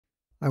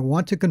I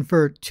want to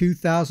convert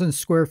 2,000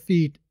 square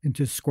feet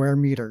into square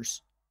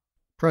meters.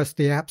 Press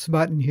the Apps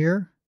button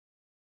here.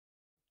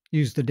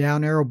 Use the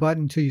down arrow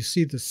button until you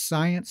see the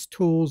Science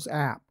Tools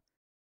app.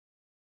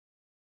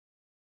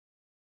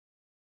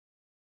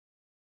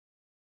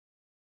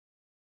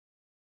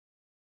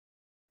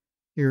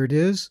 Here it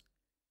is.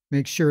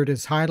 Make sure it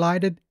is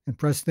highlighted and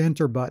press the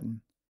Enter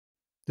button.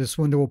 This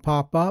window will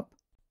pop up.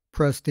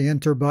 Press the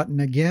Enter button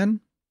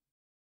again.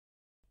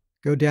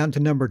 Go down to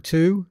number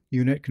 2,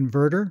 Unit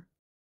Converter.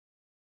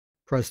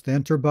 Press the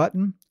Enter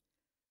button.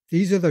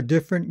 These are the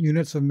different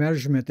units of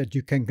measurement that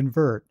you can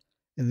convert.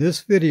 In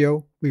this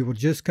video, we will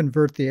just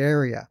convert the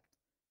area.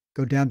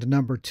 Go down to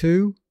number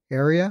 2,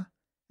 Area,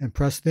 and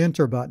press the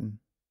Enter button.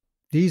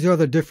 These are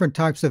the different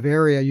types of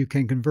area you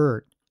can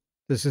convert.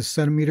 This is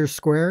centimeters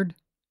squared.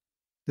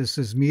 This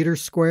is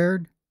meters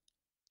squared.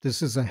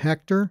 This is a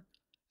hectare.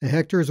 A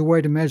hectare is a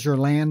way to measure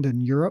land in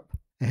Europe.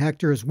 A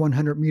hectare is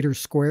 100 meters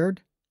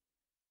squared.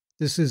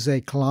 This is a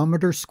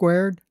kilometer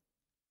squared.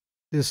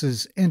 This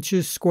is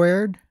inches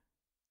squared.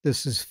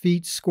 This is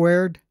feet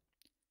squared.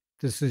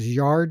 This is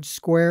yards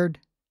squared.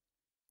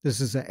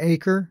 This is an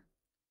acre.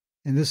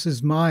 And this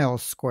is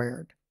miles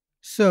squared.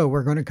 So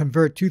we're going to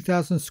convert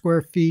 2,000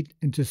 square feet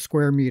into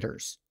square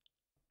meters.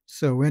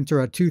 So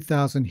enter a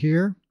 2,000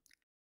 here.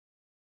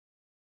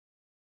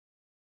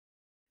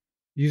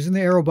 Using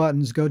the arrow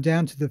buttons, go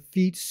down to the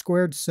feet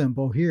squared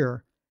symbol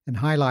here and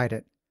highlight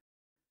it.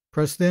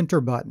 Press the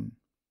Enter button.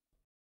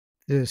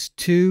 This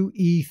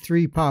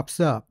 2E3 pops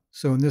up.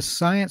 So in this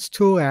Science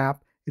Tool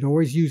app, it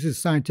always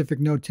uses scientific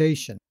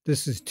notation.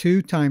 This is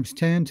 2 times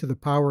 10 to the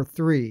power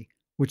 3,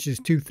 which is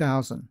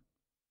 2,000.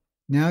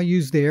 Now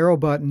use the arrow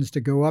buttons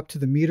to go up to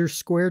the meter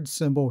squared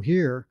symbol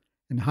here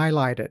and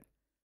highlight it.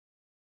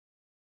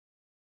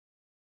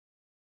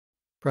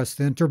 Press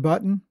the Enter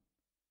button.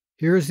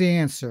 Here's the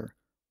answer.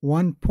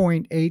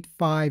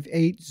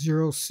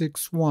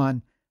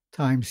 1.858061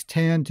 times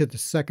 10 to the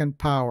second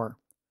power,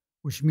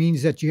 which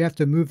means that you have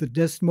to move the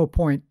decimal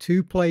point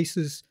 2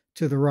 places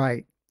to the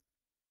right.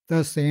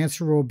 Thus, the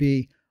answer will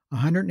be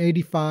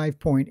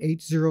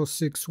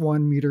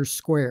 185.8061 meters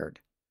squared.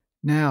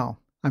 Now,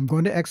 I'm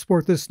going to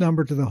export this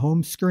number to the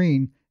home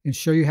screen and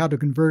show you how to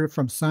convert it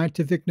from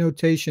scientific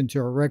notation to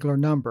a regular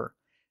number.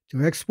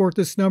 To export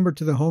this number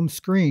to the home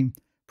screen,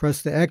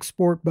 press the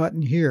Export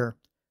button here,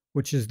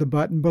 which is the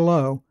button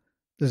below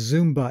the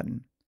Zoom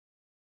button.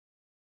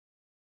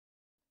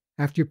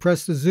 After you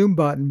press the Zoom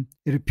button,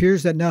 it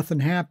appears that nothing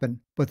happened,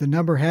 but the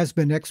number has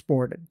been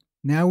exported.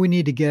 Now we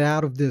need to get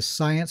out of this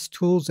Science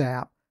Tools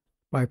app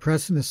by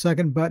pressing the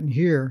second button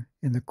here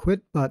and the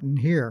Quit button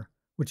here,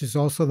 which is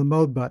also the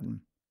Mode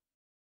button.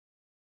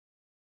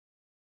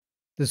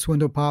 This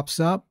window pops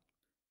up.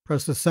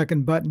 Press the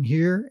second button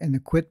here and the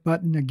Quit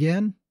button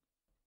again.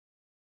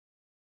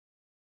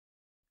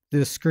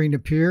 This screen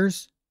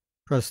appears.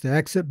 Press the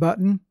Exit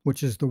button,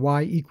 which is the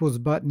Y equals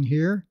button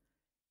here.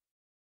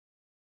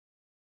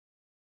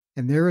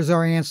 And there is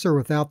our answer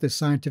without the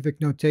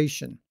scientific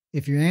notation.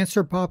 If your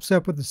answer pops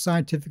up with the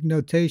scientific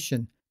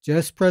notation,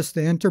 just press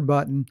the Enter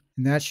button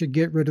and that should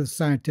get rid of the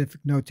scientific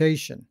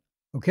notation.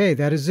 Okay,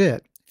 that is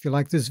it. If you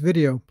like this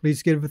video,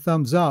 please give it a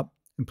thumbs up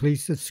and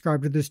please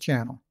subscribe to this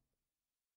channel.